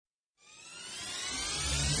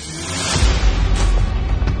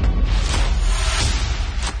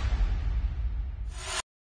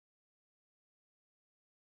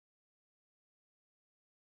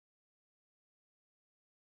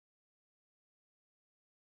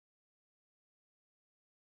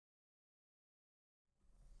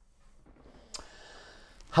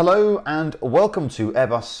Hello and welcome to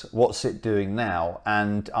Airbus What's It Doing Now,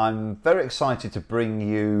 and I'm very excited to bring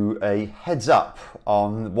you a heads up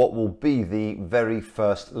on what will be the very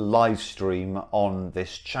first live stream on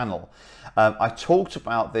this channel. I talked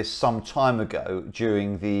about this some time ago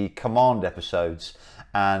during the command episodes,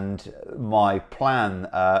 and my plan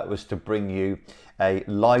was to bring you a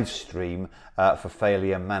live stream for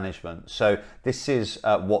failure management. So this is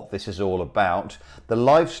what this is all about. The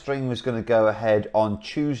live stream is going to go ahead on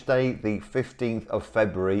Tuesday the 15th of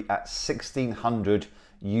February at 1600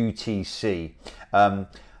 UTC.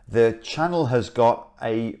 The channel has got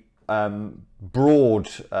a broad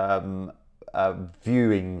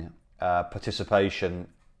viewing participation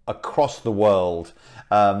across the world,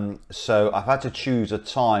 so I've had to choose a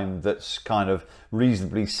time that's kind of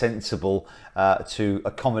reasonably sensible to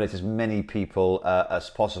accommodate as many people as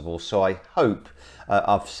possible. So I hope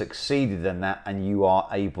I've succeeded in that and you are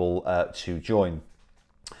able to join.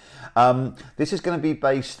 This is going to be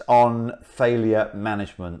based on failure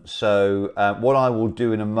management. So what I will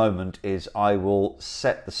do in a moment is I will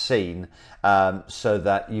set the scene so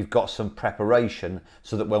that you've got some preparation,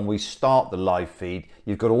 so that when we start the live feed,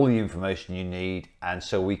 you've got all the information you need, and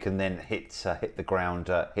so we can then hit the ground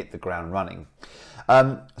running.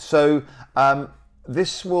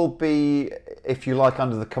 This will be, if you like,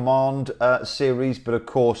 under the command series, but of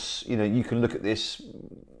course, you know, you can look at this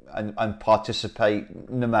and participate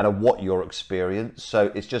no matter what your experience.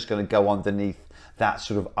 So it's just going to go underneath that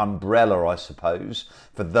sort of umbrella, I suppose,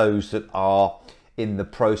 for those that are in the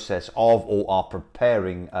process of or are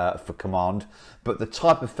preparing for command. But the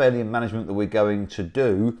type of failure management that we're going to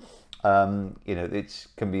do, you know, it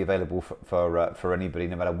can be available for anybody,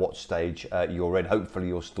 no matter what stage you're in. Hopefully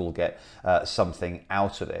you'll still get something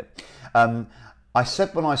out of it. I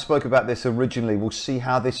said when I spoke about this originally, we'll see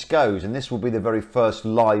how this goes, and this will be the very first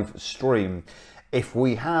live stream. If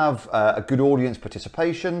we have a good audience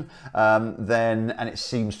participation, then, and it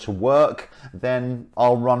seems to work, then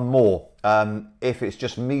I'll run more. If it's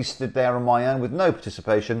just me stood there on my own with no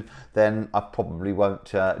participation, then I probably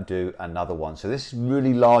won't do another one. So this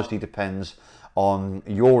really largely depends on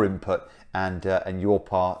your input and your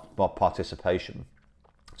participation.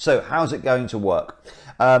 So how's it going to work?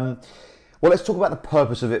 Well, let's talk about the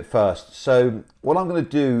purpose of it first. So what I'm going to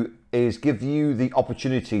do is give you the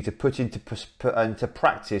opportunity to put into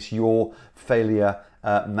practice your failure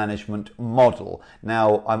management model.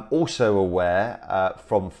 Now, I'm also aware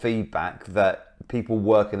from feedback that people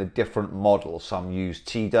work in a different model. Some use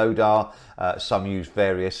TDODA, some use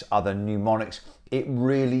various other mnemonics. It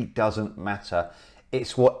really doesn't matter.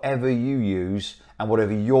 It's whatever you use and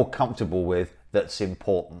whatever you're comfortable with that's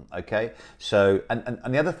important. Okay, so and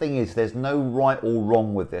the other thing is there's no right or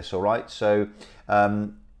wrong with this. All right, so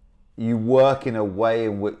you work in a way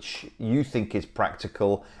in which you think is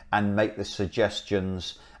practical and make the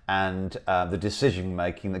suggestions and the decision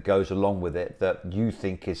making that goes along with it that you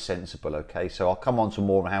think is sensible. Okay, so I'll come on to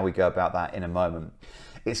more on how we go about that in a moment.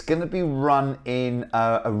 It's going to be run in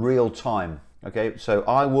a real time. Okay, so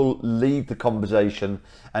I will lead the conversation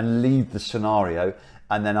and lead the scenario,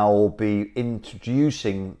 and then I will be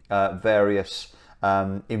introducing various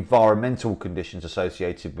environmental conditions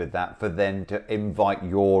associated with that for then to invite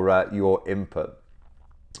your input.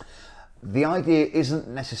 The idea isn't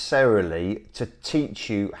necessarily to teach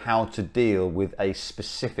you how to deal with a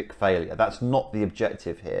specific failure. That's not the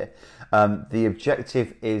objective here. The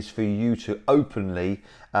objective is for you to openly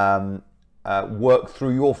work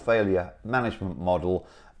through your failure management model,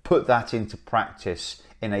 put that into practice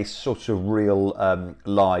in a sort of real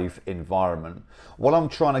live environment. What I'm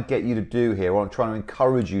trying to get you to do here, what I'm trying to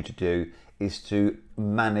encourage you to do, is to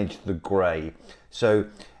manage the grey. So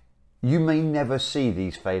you may never see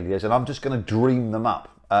these failures, and I'm just going to dream them up.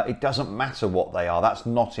 It doesn't matter what they are, that's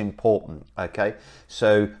not important. Okay,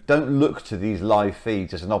 so don't look to these live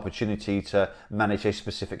feeds as an opportunity to manage a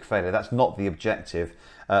specific failure. That's not the objective.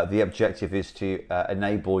 The objective is to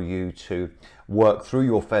enable you to work through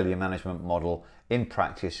your failure management model in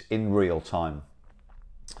practice in real time.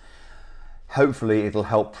 Hopefully it'll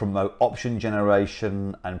help promote option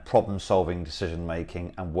generation and problem solving decision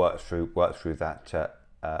making and work through that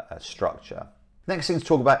structure. Next thing to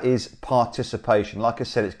talk about is participation. Like I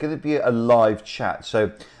said, it's going to be a live chat,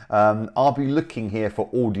 so I'll be looking here for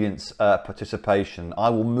audience participation. I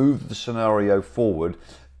will move the scenario forward,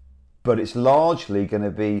 but it's largely going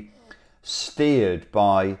to be steered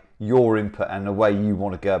by your input and the way you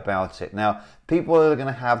want to go about it. Now, people are going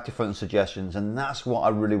to have different suggestions, and that's what I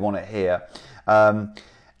really want to hear.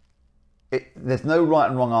 There's no right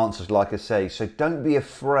and wrong answers, like I say, so don't be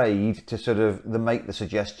afraid to sort of make the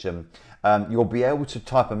suggestion. You'll be able to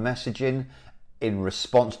type a message in in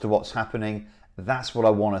response to what's happening. That's what I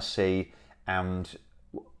want to see, and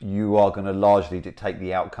you are going to largely dictate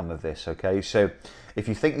the outcome of this. Okay, so if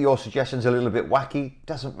you think your suggestion's a little bit wacky,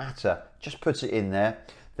 doesn't matter, just put it in there.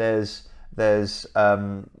 There's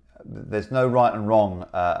no right and wrong.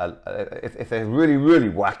 If they're really, really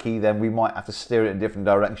wacky, then we might have to steer it in a different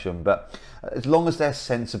direction. But as long as they're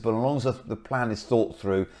sensible, as long as the plan is thought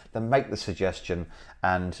through, then make the suggestion,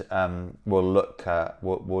 and we'll look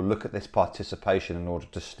at this participation in order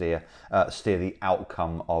to steer the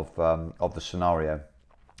outcome of the scenario.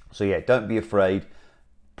 So yeah, don't be afraid.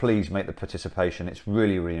 Please make the participation. It's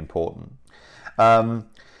really, really important.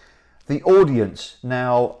 The audience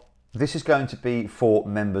now. This is going to be for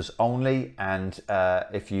members only, and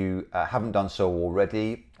if you haven't done so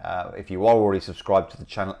already, if you are already subscribed to the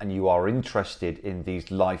channel and you are interested in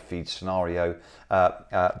these live feed scenario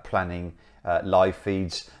planning live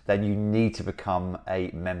feeds, then you need to become a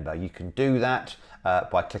member. You can do that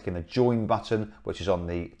by clicking the join button, which is on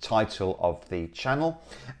the title of the channel.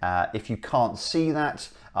 If you can't see that,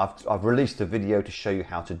 I've released a video to show you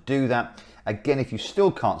how to do that. Again, if you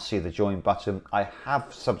still can't see the join button, I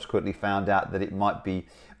have subsequently found out that it might be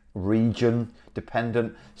region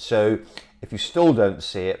dependent. So if you still don't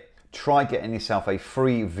see it, try getting yourself a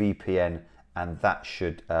free VPN, and that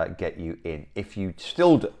should get you in. If you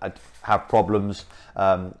still have problems,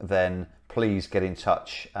 then please get in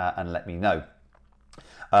touch and let me know.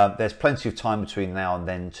 There's plenty of time between now and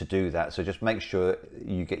then to do that, so just make sure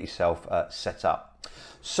you get yourself set up.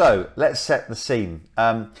 So let's set the scene.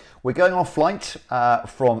 We're going on a flight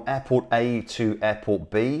from airport A to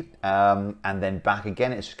airport B, and then back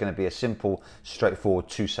again. It's just going to be a simple, straightforward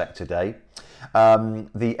 2-sector day.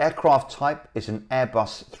 The aircraft type is an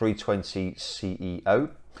Airbus 320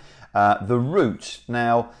 CEO. The route,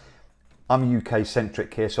 now I'm UK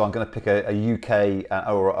centric here, so I'm going to pick a UK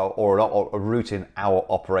or a route in our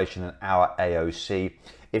operation and our AOC.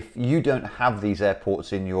 If you don't have these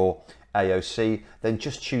airports in your AOC, then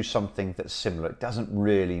just choose something that's similar. It doesn't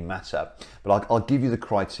really matter, but I'll give you the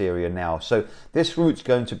criteria now. So this route's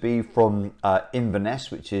going to be from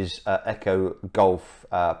Inverness, which is Echo Golf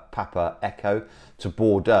Papa Echo, to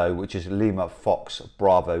Bordeaux, which is Lima Fox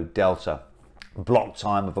Bravo Delta. Block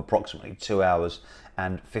time of approximately 2 hours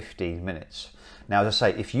and 15 minutes. Now, as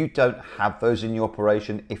I say, if you don't have those in your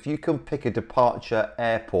operation, if you can pick a departure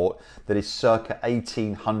airport that is circa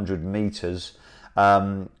 1,800 meters,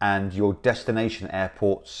 and your destination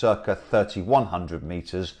airport circa 3,100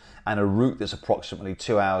 meters, and a route that's approximately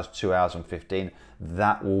 2 hours, 2 hours and 15,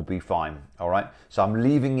 that will be fine. All right, so I'm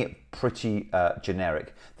leaving it pretty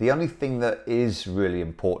generic. The only thing that is really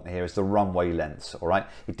important here is the runway lengths. All right,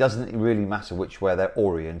 it doesn't really matter which way they're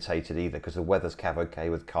orientated either, because the weather's okay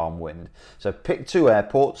with calm wind. So pick 2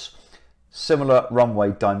 airports, similar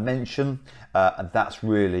runway dimension, and that's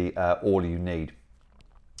really all you need.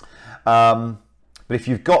 But if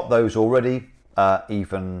you've got those already,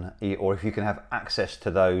 or if you can have access to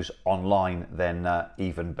those online, then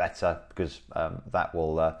even better, because that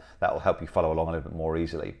will help you follow along a little bit more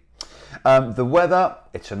easily. The weather,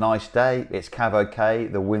 it's a nice day, it's okay,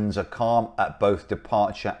 the winds are calm at both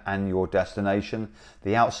departure and your destination.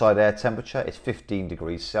 The outside air temperature is 15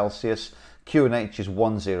 degrees Celsius, QNH is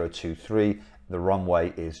 1023, the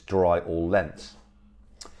runway is dry all lengths.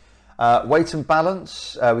 Weight and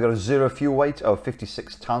balance, we've got a zero fuel weight of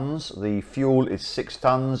 56 tons. The fuel is 6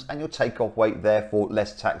 tons, and your takeoff weight, therefore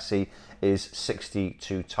less taxi, is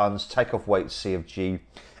 62 tons. Takeoff weight C of G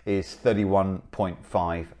is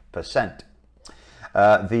 31.5%.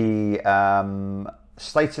 The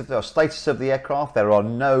status of the aircraft, there are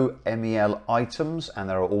no MEL items, and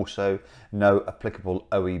there are also no applicable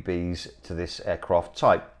OEBs to this aircraft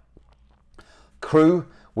type. Crew,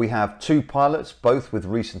 we have 2 pilots, both with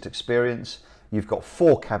recent experience. You've got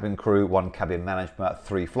 4 cabin crew, 1 cabin management,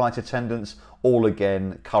 3 flight attendants, all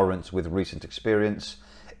again current with recent experience.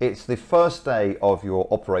 It's the first day of your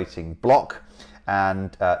operating block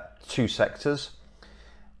and 2 sectors.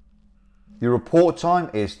 Your report time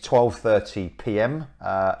is 12:30 p.m.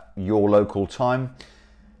 Your local time.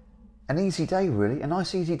 An easy day, really, a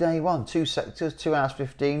nice easy day one. 2 sectors, 2 hours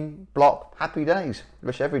 15, block, happy days.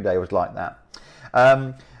 Wish every day was like that.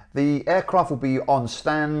 The aircraft will be on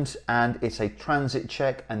stand, and it's a transit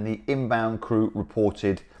check, and the inbound crew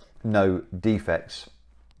reported no defects.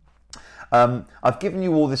 I've given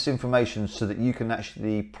you all this information so that you can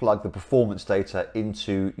actually plug the performance data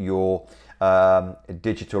into your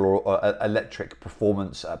digital or electric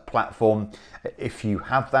performance platform. If you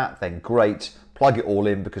have that, then great. plug it all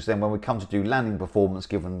in, because then when we come to do landing performance,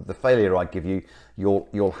 given the failure I give you,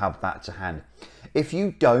 you'll have that to hand. If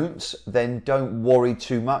you don't, then don't worry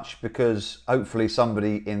too much, because hopefully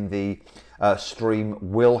somebody in the stream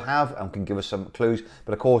will have and can give us some clues.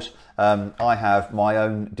 But of course, I have my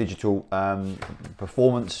own digital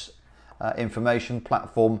performance information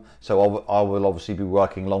platform, so I will obviously be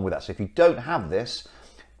working along with that. So if you don't have this,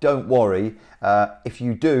 don't worry. If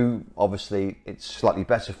you do, obviously it's slightly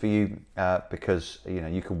better for you, because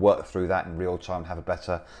you can work through that in real time, have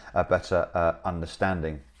a better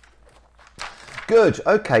understanding. Good.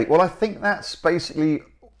 Okay, well, I think that's basically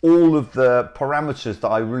all of the parameters that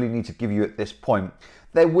I really need to give you at this point.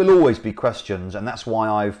 There will always be questions, and that's why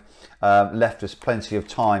I've left us plenty of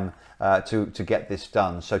time to get this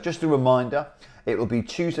done. So just a reminder, it will be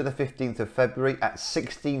Tuesday the 15th of February at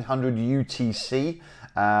 1600 UTC,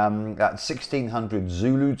 at 1600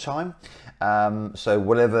 Zulu time. So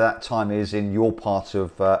whatever that time is in your part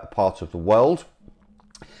of the world.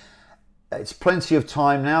 It's plenty of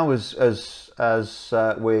time now, as we're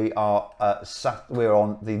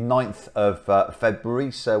on the 9th of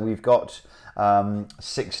February, so we've got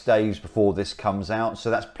 6 days before this comes out, so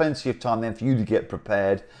that's plenty of time then for you to get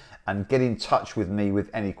prepared and get in touch with me with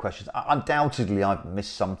any questions. Undoubtedly I've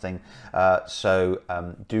missed something, so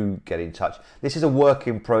do get in touch. This is a work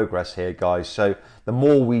in progress here, guys, so the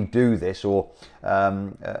more we do this,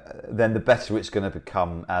 then the better it's going to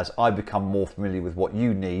become as I become more familiar with what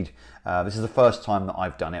you need. This is the first time that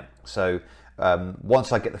I've done it, so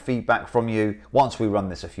once I get the feedback from you, once we run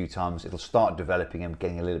this a few times, it'll start developing and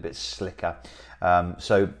getting a little bit slicker.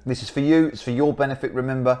 So this is for you, it's for your benefit,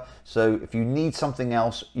 remember. So if you need something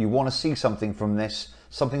else, you want to see something from this,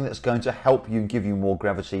 something that's going to help you and give you more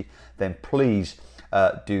gravity, then please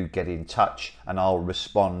do get in touch, and I'll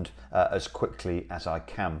respond as quickly as I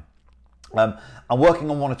can. I'm working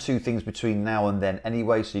on 1 or 2 things between now and then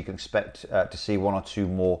anyway, so you can expect to see 1 or 2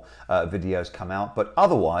 more videos come out. But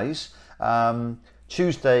otherwise,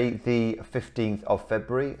 Tuesday the 15th of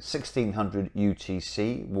February, 1600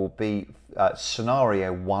 UTC, will be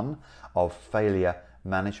scenario 1 of failure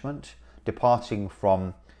management, departing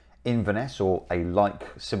from Inverness or a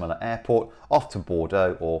similar airport off to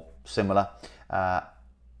Bordeaux or similar.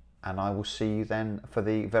 And I will see you then for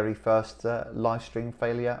the very first live stream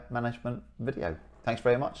failure management video. Thanks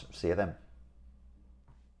very much. See you then.